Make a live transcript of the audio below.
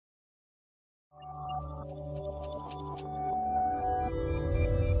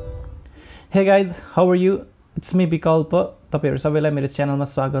Hey guys, how are you? It's me Bikalpa. तपाईहरु सबैलाई मेरो च्यानलमा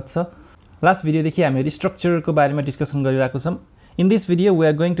स्वागत छ। लास्ट भिडियो देखि हामीहरु स्ट्रक्चरको बारेमा डिस्कसन गरिरहेको छौं। In this video we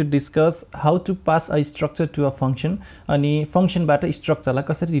are going to discuss how to pass a structure to a function अनि फंक्शनबाट स्ट्रक्चरलाई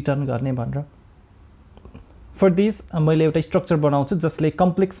कसरी रिटर्न गर्ने भनेर। For this मैले एउटा स्ट्रक्चर बनाउँछु जसले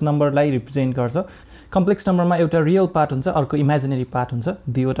कम्प्लेक्स नम्बरलाई रिप्रेजेन्ट गर्छ। कम्प्लेक्स नम्बरमा एउटा रियल पार्ट हुन्छ, अर्को इमेजिनरी पार्ट हुन्छ,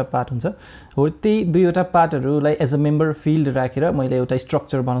 दुईवटा पार्ट हुन्छ। हो त्यही दुईवटा पार्टहरुलाई एज अ मेम्बर फिल्ड राखेर मैले एउटा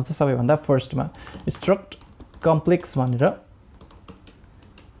स्ट्रक्चर बनाउँछु। सबैभन्दा फर्स्टमा स्ट्रक्ट कम्प्लेक्स भनेर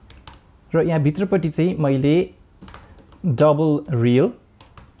र यहाँ भित्रपट्टि चाहिँ मैले डबल रियल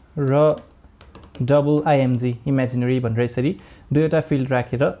र डबल आइएमजी इमेजिनरी भनेर यसरी दुईवटा फिल्ड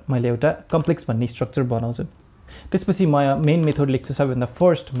राखेर मैले एउटा कम्प्लेक्स भन्ने स्ट्रक्चर बनाउँछु। त्यसपछि म मेन मेथड लेख्छु। सबैभन्दा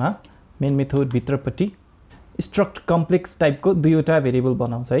फर्स्टमा मेन मेथड भित्रपट्टि स्ट्रक्ट कम्प्लेक्स टाइपको दुईवटा भेरिएबल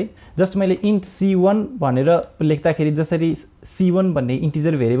बनाउँछ है। जस्ट मैले इन्ट c1 भनेर लेख्दाखेरि जसरी c1 भन्ने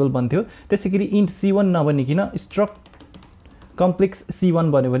इन्टिजर भेरिएबल बन्थ्यो त्यसैगरी int c1 नबनिकिन struct complex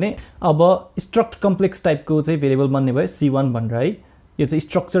c1 बन्यो भने अब स्ट्रक्ट कम्प्लेक्स टाइपको चाहिँ भेरिएबल बन्ने भयो c1 भनेर है। यो चाहिँ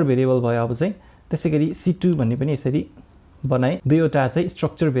स्ट्रक्चर भेरिएबल भयो। अब चाहिँ त्यसैगरी c2 भन्ने पनि यसरी बनाए। दुईवटा चाहिँ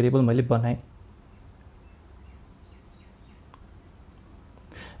स्ट्रक्चर भेरिएबल मैले बनाए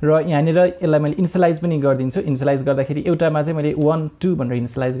र यहाँनिर यसलाई मैले इनिशियलाइज पनि गर्दिन्छु। इनिशियलाइज गर्दाखेरि एउटामा चाहिँ मैले 1 2 भनेर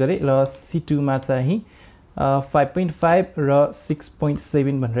इनिशियलाइज गरे र c2 मा चाहिँ 5.5 र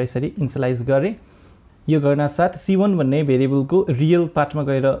 6.7 भनेर यसरी इनिशियलाइज गरे। यो गर्न साथ c1 भन्ने भेरिएबलको रियल पार्टमा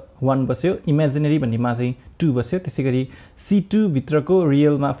गएर 1 बस्यो, इमेजिनरी भन्नेमा चाहिँ 2 बस्यो। त्यसैगरी c2 भित्रको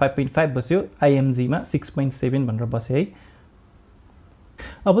रियलमा 5.5 बस्यो, आइएमजी मा 6.7 भनेर बस्यो है।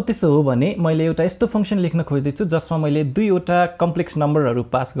 अब त्यसो हो भने मैले एउटा यस्तो फंक्सन लेख्न खोज्दैछु जसमा मैले दुईवटा कम्प्लेक्स नम्बरहरु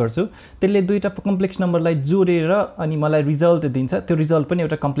पास गर्छु। त्यसले दुईटा कम्प्लेक्स नम्बरलाई जोडेर अनि मलाई रिजल्ट दिन्छ। त्यो रिजल्ट पनि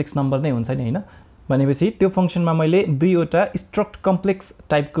एउटा कम्प्लेक्स नम्बर नै हुन्छ नि हैन। भनेपछि त्यो फंक्सनमा मैले दुईवटा स्ट्रक्ट कम्प्लेक्स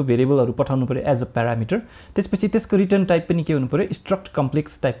टाइपको भेरिएबलहरु पठाउनु पर्यो एज अ प्यारामिटर। त्यसपछि त्यसको रिटर्न टाइप पनि के हुनु पर्यो? स्ट्रक्ट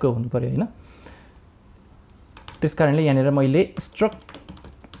कम्प्लेक्स टाइपको हुनु पर्यो हैन। त्यसकारणले यहाँनिर मैले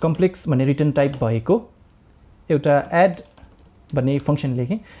स्ट्रक्ट कम्प्लेक्स भन्ने रिटर्न टाइप भएको एउटा एड भन्ने फंक्सन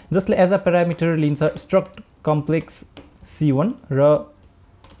लेखेँ जसले एज अ प्यारामिटर लिन्छ स्ट्रक्ट कम्प्लेक्स c1 र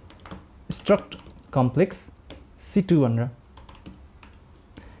स्ट्रक्ट कम्प्लेक्स c2 भनेर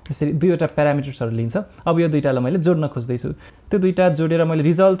यसरी दुईवटा प्यारामिटर्सहरु लिन्छ। अब यो दुईटालाई मैले जोड्न खोज्दैछु। त्यो दुईटा जोडेर मैले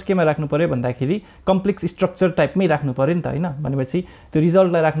रिजल्ट केमा राख्नु पर्यो भन्दाखेरि कम्प्लेक्स स्ट्रक्चर टाइपमै राख्नु पर्यो नि त हैन। भनेपछि त्यो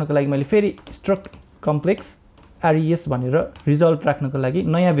रिजल्टलाई राख्नको लागि मैले फेरि स्ट्रक्ट कम्प्लेक्स res भनेर रिजल्ट राख्नको लागि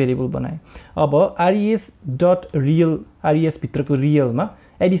नयाँ भेरिएबल बनाए। अब res.real res भित्रको रियलमा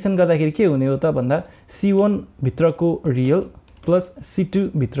एडिसन गर्दाखेरि के हुने हो त भन्दा c1 भित्रको रियल प्लस c2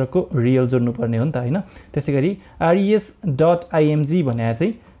 भित्रको रियल जोड्नु पर्ने हो नि त हैन। त्यसैगरी res.img भने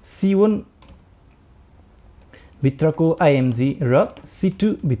चाहिँ c1 भित्रको img र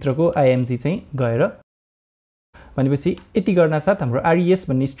c2 भित्रको img चाहिँ गएर भनेपछि यति गर्न साथ हाम्रो res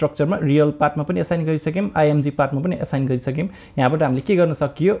भन्ने स्ट्रक्चरमा रियल पार्टमा पनि असाइन गरिसक्यौं, img पार्टमा पनि असाइन गरिसक्यौं। यहाँबाट हामीले के गर्न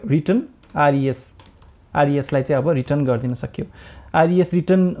सकियो? रिटर्न res लाई चाहिँ अब रिटर्न गर्दिन सक्यो। res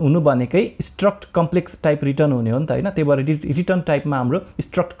रिटर्न हुनु भनेकै स्ट्रक्ट कम्प्लेक्स टाइप रिटर्न हुने हो नि त हैन। त्यही भएर रिटर्न टाइपमा हाम्रो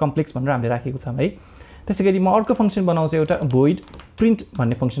स्ट्रक्ट कम्प्लेक्स भनेर हामीले राखेको छौं है। त्यसैगरी म अर्को फंक्सन बनाउँछु, एउटा void print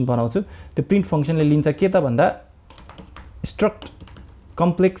भन्ने फंक्सन बनाउँछु। त्यो प्रिन्ट फंक्सनले लिन्छ के त भन्दा स्ट्रक्ट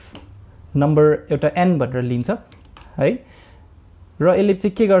कम्प्लेक्स नम्बर एउटा n भनेर लिन्छ है। र यसले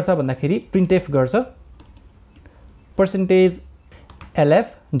चाहिँ के गर्छ भन्दाखेरि प्रिन्टएफ गर्छ %lf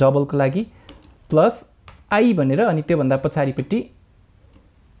डबलको लागि प्लस i भनेर अनि त्यो भन्दा पछाडीपट्टि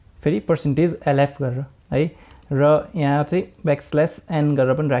फेरि %lf गरेर है। र यहाँ चाहिँ \n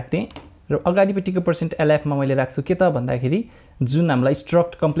गरेर पनि राख्थे र अगाडिपट्टिको %lf मा मैले राख्छु के त भन्दाखेरि जुन हामीलाई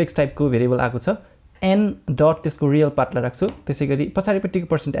स्ट्रक्ट कम्प्लेक्स टाइपको भेरिएबल आएको छ n डट त्यसको रियल पार्टलाई राख्छु। त्यसैगरी पछाडीपट्टिको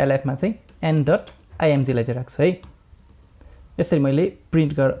 %lf मा चाहिँ n डट img लाई चाहिँ राख्छु है। यसरी मैले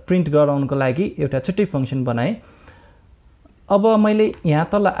प्रिन्ट गराउनको लागि एउटा छुट्टै फंक्सन बनाए। अब मैले यहाँ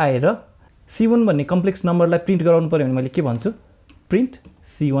तल आएर c1 भन्ने कम्प्लेक्स नम्बरलाई प्रिन्ट गराउनु पर्यो भने मैले के भन्छु? प्रिन्ट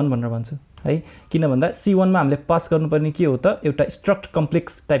c1 भनेर भन्छु है। किन भन्दा c1 मा हामीले पास गर्नुपर्ने के हो त? एउटा स्ट्रक्ट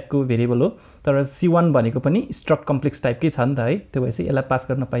कम्प्लेक्स टाइपको भेरिएबल हो। तर c1 भनेको पनि स्ट्रक्ट कम्प्लेक्स टाइपकै छ नि त है। त्यो भएपछि यसलाई पास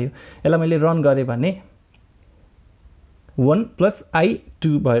गर्न पाइयो। यसलाई मैले रन गरे भने 1 +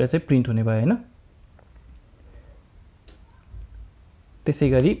 i2 भएर चाहिँ प्रिन्ट हुने भयो हैन।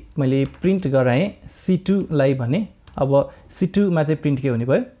 त्यसैगरी मैले प्रिन्ट गराए c2 लाई भने अब c2 मा चाहिँ प्रिन्ट के हुने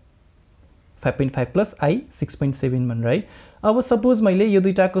भयो? 5.5 + i 6.7 भनेर है। अब सपोज मैले यो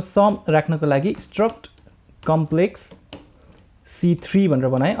दुईटाको सम राख्नको लागि स्ट्रक्ट कम्प्लेक्स c3 भनेर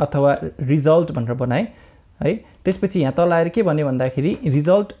बनाए अथवा रिजल्ट भनेर बनाए है। त्यसपछि यहाँ तल आएर के भन्ने भन्दाखेरि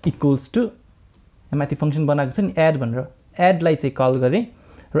रिजल्ट इक्वल्स टु माथि फंक्सन बनाएको छ नि एड भनेर एड लाई चाहिँ कल गरे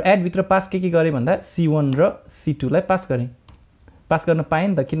र एड भित्र पास के गरे भन्दा C1 र C2 लाई पास गरे पास गर्न पाए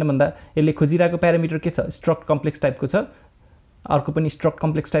नि त किन भन्दा यसले खोजिरहेको प्यारामिटर के छ स्ट्रक्ट कम्प्लेक्स टाइपको छ अर्को पनि स्ट्रक्ट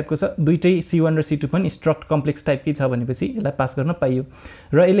कम्प्लेक्स टाइपको छ दुईटै C1 र C2 पनि स्ट्रक्ट कम्प्लेक्स टाइपकै छ भनेपछि यसलाई पास गर्न पाइयो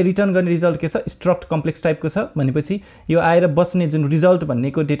र यसले रिटर्न गर्ने रिजल्ट के छ स्ट्रक्ट कम्प्लेक्स टाइपको छ भनेपछि यो आएर बस्ने जुन रिजल्ट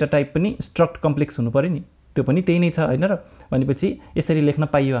भन्नेको डेटा टाइप पनि स्ट्रक्ट कम्प्लेक्स हुनु पर्यो नि त्यो पनि त्यही नै छ हैन र भनेपछि यसरी लेख्न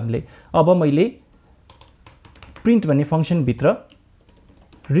पाइयो हामीले अब मैले प्रिन्ट भन्ने फंक्सन भित्र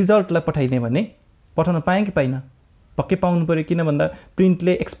रिजल्टलाई पठाइदिए भने पठाउन पाएँ कि पाइन पक्कै पाउनु पर्यो किन भन्दा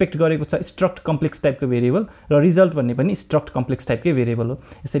प्रिन्टले एक्सपेक्ट गरेको छ स्ट्रक्ट कम्प्लेक्स टाइपको भेरिएबल र रिजल्ट भन्ने पनि स्ट्रक्ट कम्प्लेक्स टाइपकै भेरिएबल हो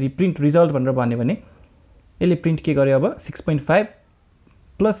यसरी प्रिन्ट रिजल्ट भनेर भन्यो भने यसले प्रिन्ट के गर्यो अब 6.5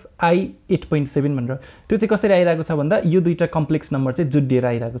 प्लस I 8.7 भनेर त्यो चाहिँ कसरी आइरहेको छ भन्दा यो दुईटा कम्प्लेक्स नम्बर चाहिँ जुडिएर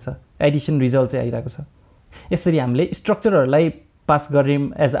आइरहेको छ एडिसन रिजल्ट चाहिँ आइरहेको छ यसरी हामीले स्ट्रक्चरहरुलाई पास गर्यौं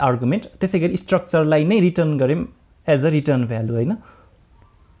एज आर्गुमेन्ट त्यसैगरी स्ट्रक्चरलाई नै रिटर्न गर्यौं एज अ रिटर्न भ्यालु हैन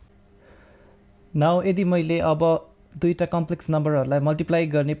नाउ यदि मैले अब दुईटा कम्प्लेक्स नम्बरहरुलाई मल्टिप्लाई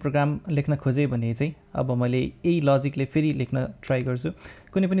गर्ने प्रोग्राम लेख्न खोजे भने चाहिँ अब मैले यही लजिकले फेरि लेख्न ट्राई गर्छु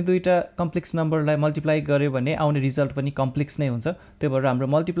कुनै पनि दुईटा कम्प्लेक्स नम्बरलाई मल्टिप्लाई गर्यो भने आउने रिजल्ट पनि कम्प्लेक्स नै हुन्छ त्यही भएर हाम्रो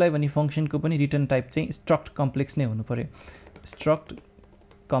मल्टिप्लाई भन्ने फंक्सनको पनि रिटर्न टाइप चाहिँ स्ट्रक्ट कम्प्लेक्स नै हुनु पर्यो स्ट्रक्ट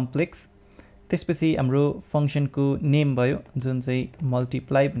कम्प्लेक्स त्यसपछि हाम्रो फंक्सनको नेम भयो जुन चाहिँ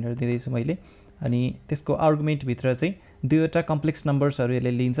मल्टिप्लाई भनेर दिदै छु मैले अनि त्यसको आर्गुमेन्ट भित्र चाहिँ दुईवटा कम्प्लेक्स नम्बर्सहरु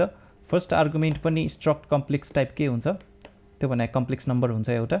यसले लिन्छ फर्स्ट आर्गुमेन्ट पनि स्ट्रक्ट कम्प्लेक्स टाइप के हुन्छ त्यो भने कम्प्लेक्स नम्बर हुन्छ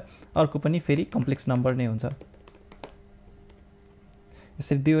एउटा अर्को पनि फेरि कम्प्लेक्स नम्बर नै हुन्छ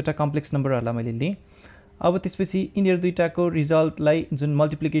यसरी दुईवटा कम्प्लेक्स नम्बरहरुलाई मैले लिएँ अब त्यसपछि यिनीहरु दुईटाको रिजल्टलाई जुन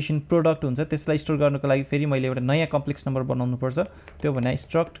मल्टिप्लिकेसन प्रोडक्ट हुन्छ त्यसलाई स्टोर गर्नको लागि फेरि मैले एउटा नयाँ कम्प्लेक्स नम्बर बनाउनु पर्छ त्यो भने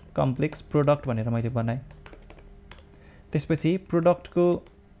स्ट्रक्ट कम्प्लेक्स प्रोडक्ट भनेर मैले बनाए त्यसपछि प्रोडक्टको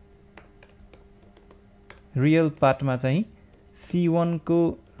रियल पार्टमा चाहिँ C1 को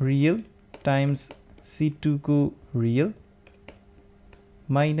रियल टाइम्स C2 को रियल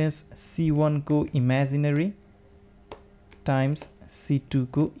माइनस C1 को इमेजिनरी टाइम्स C2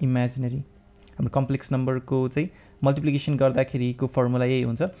 को इमेजिनरी हाम्रो कम्प्लेक्स नम्बर को चाहिँ मल्टिप्लिकेसन गर्दाखेरिको फर्मुला यही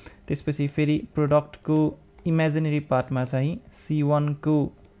हुन्छ त्यसपछि फेरि प्रोडक्टको इमेजिनरी पार्टमा चाहिँ C1 को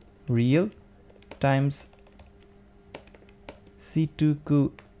रियल टाइम्स C2 को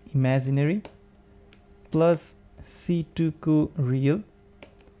इमेजिनरी प्लस C2 को रियल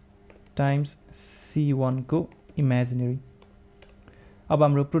टाइम्स C1 को इमेजिनरी अब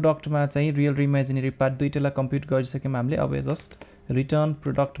हाम्रो प्रोडक्टमा चाहिँ रियल र इमेजिनरी पार्ट दुईटैलाई कम्प्युट गरिसक्यौं हामीले अब जस्ट रिटर्न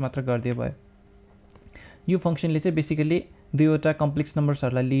प्रोडक्ट मात्र गर्दिए भयो यो फंक्सनले चाहिँ बेसिकली दुईवटा कम्प्लेक्स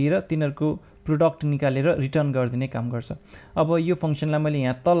नम्बर्सहरुलाई लिएर तिनीहरुको प्रोडक्ट निकालेर रिटर्न गर्दिने काम गर्छ अब यो फंक्सनलाई मैले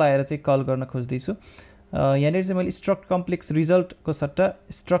यहाँ तल आएर चाहिँ कल गर्न खोज्दै छु यहाँनिर चाहिँ मैले स्ट्रक्ट कम्प्लेक्स रिजल्ट को सट्टा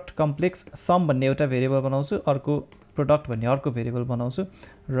स्ट्रक्ट कम्प्लेक्स सम भन्ने एउटा भेरिएबल बनाउँछु अर्को प्रोडक्ट भन्ने अर्को भेरिएबल बनाउँछु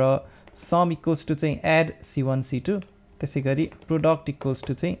र सम इक्वल्स टु चाहिँ एड C1 C2 त्यसैगरी प्रोडक्ट इक्वल्स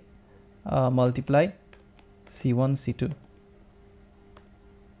टु चाहिँ मल्टिप्लाई C1 C2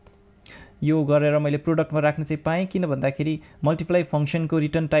 यो गरेर मैले प्रोडक्टमा राख्न चाहिँ पाएँ किन भन्दाखेरि मल्टिप्लाई फंक्सनको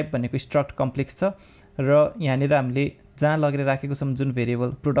रिटर्न टाइप भनेको स्ट्रक्ट कम्प्लेक्स छ र यहाँनिर हामीले जहाँ लगेर राखेको छौं जुन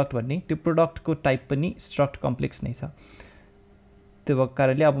भेरिएबल प्रोडक्ट भन्ने त्यो प्रोडक्टको टाइप पनि स्ट्रक्ट कम्प्लेक्स नै छ त्यो भएको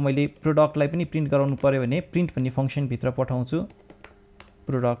कारणले अब मैले प्रोडक्टलाई पनि प्रिन्ट गराउनु पर्यो भने प्रिन्ट भन्ने फंक्सन भित्र पठाउँछु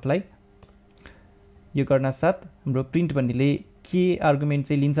प्रोडक्टलाई यो गर्न साथ हाम्रो प्रिन्ट भन्नेले के आर्गुमेन्ट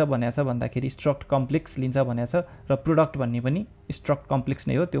चाहिँ लिन्छ भनेछ भन्दाखेरि स्ट्रक्ट कम्प्लेक्स लिन्छ भनेछ र प्रोडक्ट भन्ने पनि स्ट्रक्ट कम्प्लेक्स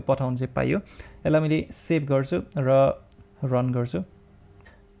नै हो त्यो पठाउन चाहिँ पाइयो यसलाई मैले सेभ गर्छु र रन गर्छु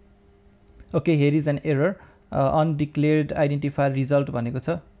okay here is an error undeclared identifier result भनेको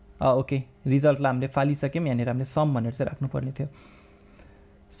छ ओके रिजल्टलाई हामीले फालिसक्यौं यहाँनिर हामीले सम भनेर चाहिँ राख्नुपर्ने थियो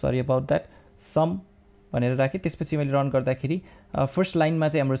सरी अबाउट दैट सम भनेर राखे त्यसपछि मैले रन गर्दाखेरि फर्स्ट लाइनमा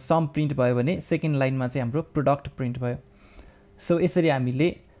चाहिँ हाम्रो सम प्रिन्ट भयो भने सेकेन्ड लाइनमा चाहिँ हाम्रो प्रोडक्ट प्रिन्ट भयो सो यसरी हामीले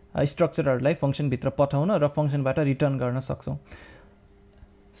स्ट्रक्चरहरुलाई फंक्सन भित्र पठाउन र फंक्सनबाट रिटर्न गर्न सक्छौं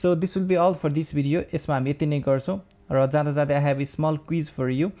so this will B L for this video यसमा हामी यति नै गर्छौं र जाँदा जाँदै I have a small quiz for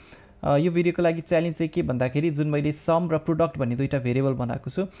you यो भिडियोको लागि च्यालेन्ज चाहिँ के भन्दाखेरि जुन मैले सम र प्रोडक्ट भन्ने दुईटा भेरिएबल बनाएको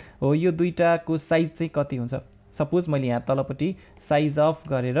छु हो यो दुईटाको साइज चाहिँ कति हुन्छ सपोज मैले यहाँ तलपट्टि साइज अफ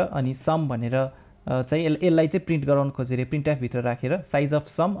गरेर अनि सम भनेर चाहिँ यसलाई चाहिँ प्रिन्ट गराउन खोजेर प्रिन्टएफ भित्र राखेर साइज अफ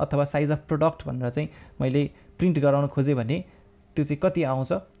सम अथवा साइज अफ प्रोडक्ट भनेर चाहिँ मैले प्रिन्ट गराउन खोजे भने त्यो चाहिँ कति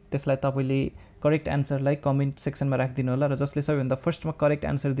आउँछ त्यसलाई तपाईले करेक्ट आन्सरलाई कमेन्ट सेक्सनमा राखिदिनु होला र जसले सबैभन्दा फर्स्टमा करेक्ट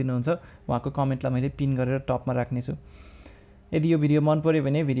आन्सर दिनुहुन्छ उहाँको कमेन्टलाई मैले पिन गरेर टपमा राख्ने छु यदि यो भिडियो मन पर्यो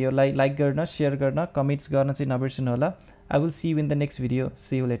भने भिडियोलाई लाइक गर्न शेयर गर्न कमेन्ट्स गर्न चाहिँ नबिर्सनु होला I will see you in the next video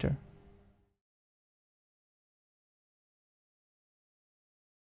C you letter